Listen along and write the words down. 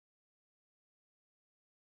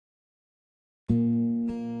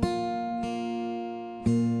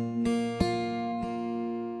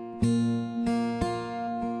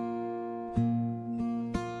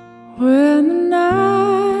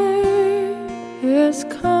has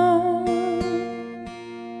come,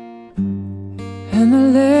 and the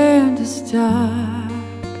land is dark,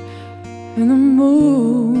 and the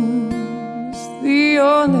moon's the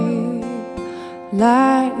only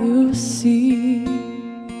light you see.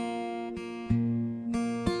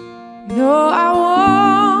 No, I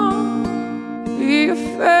won't be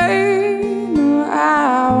afraid. No,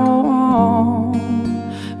 I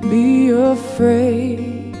won't be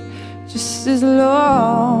afraid. Just as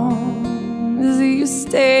long as you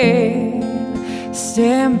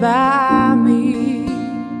stand by me,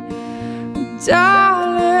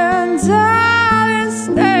 darling, darling,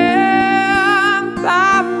 stand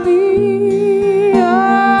by me.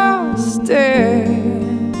 Oh,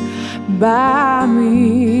 stand by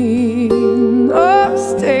me. Oh,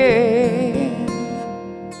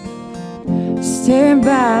 stand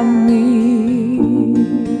by me.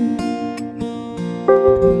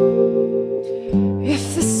 If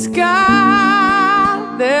the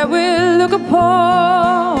sky that we look upon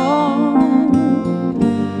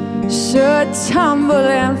should tumble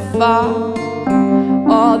and fall,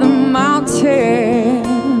 or the mountain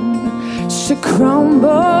should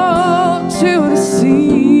crumble to the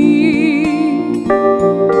sea,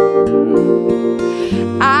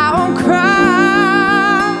 I won't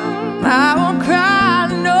cry, I won't cry,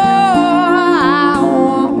 no, I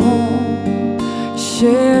won't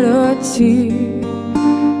shed a tear.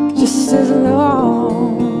 Just as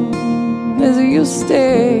long as you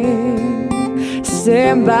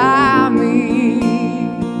stand by me.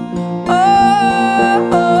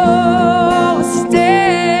 Oh,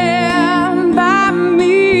 stand by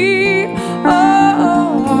me.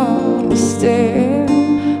 Oh,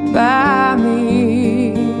 stand by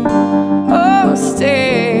me. Oh,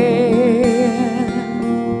 stand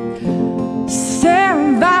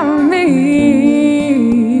by me.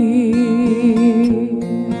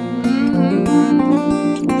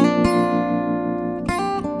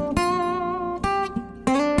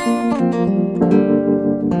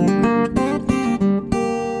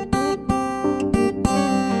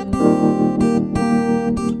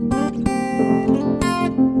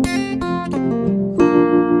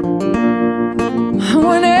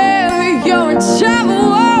 Whenever you're in trouble,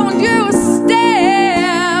 won't you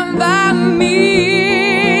stand by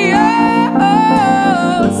me?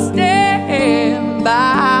 Oh, stand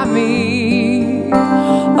by me.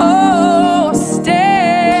 Oh, stand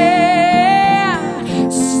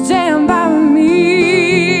by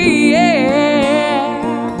me,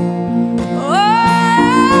 yeah. Oh,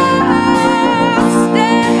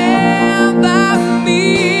 stand by me.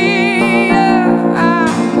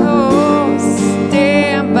 Oh,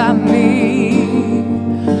 stand by me.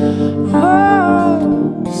 Oh,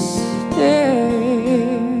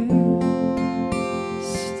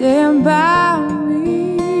 stand by me.